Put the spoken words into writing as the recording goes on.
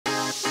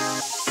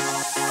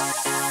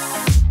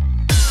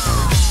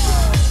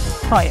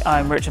Hi,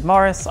 I'm Richard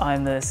Morris.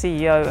 I'm the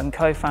CEO and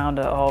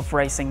co-founder of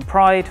Racing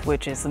Pride,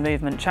 which is the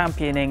movement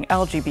championing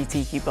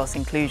LGBTQ+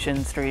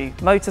 inclusion through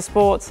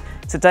motorsports.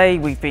 Today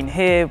we've been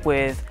here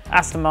with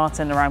Aston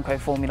Martin Aramco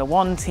Formula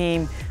One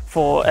team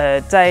for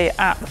a day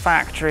at the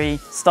factory,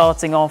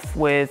 starting off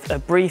with a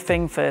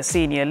briefing for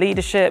senior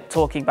leadership,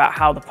 talking about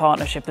how the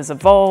partnership has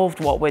evolved,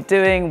 what we're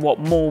doing, what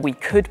more we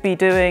could be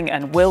doing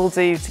and will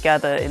do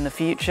together in the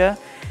future.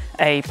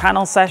 A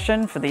panel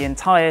session for the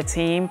entire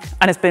team,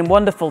 and it's been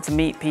wonderful to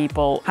meet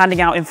people, handing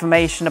out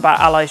information about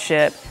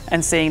allyship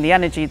and seeing the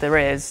energy there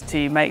is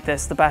to make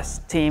this the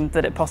best team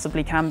that it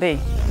possibly can be.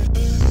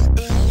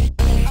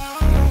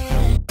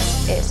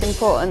 It's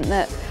important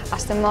that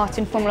Aston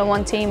Martin Formula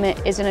One team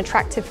is an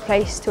attractive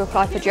place to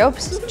apply for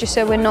jobs, just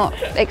so we're not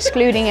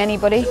excluding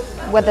anybody,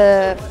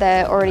 whether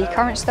they're already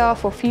current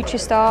staff or future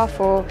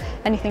staff or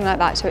anything like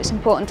that. So it's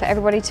important for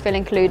everybody to feel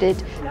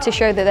included, to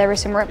show that there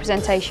is some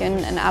representation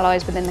and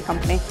allies within the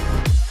company.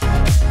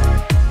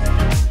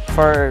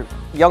 For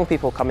young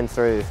people coming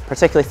through,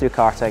 particularly through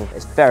karting,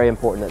 it's very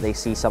important that they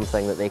see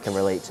something that they can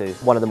relate to.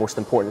 One of the most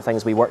important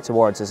things we work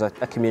towards is a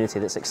community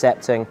that's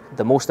accepting.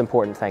 The most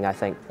important thing, I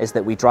think, is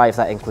that we drive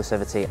that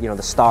inclusivity. You know,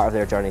 the start of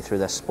their journey through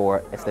this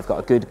sport, if they've got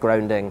a good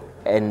grounding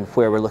in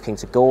where we're looking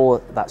to go,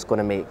 that's going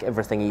to make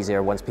everything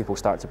easier once people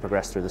start to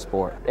progress through the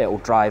sport. It will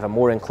drive a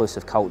more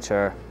inclusive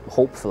culture,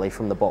 hopefully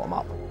from the bottom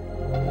up.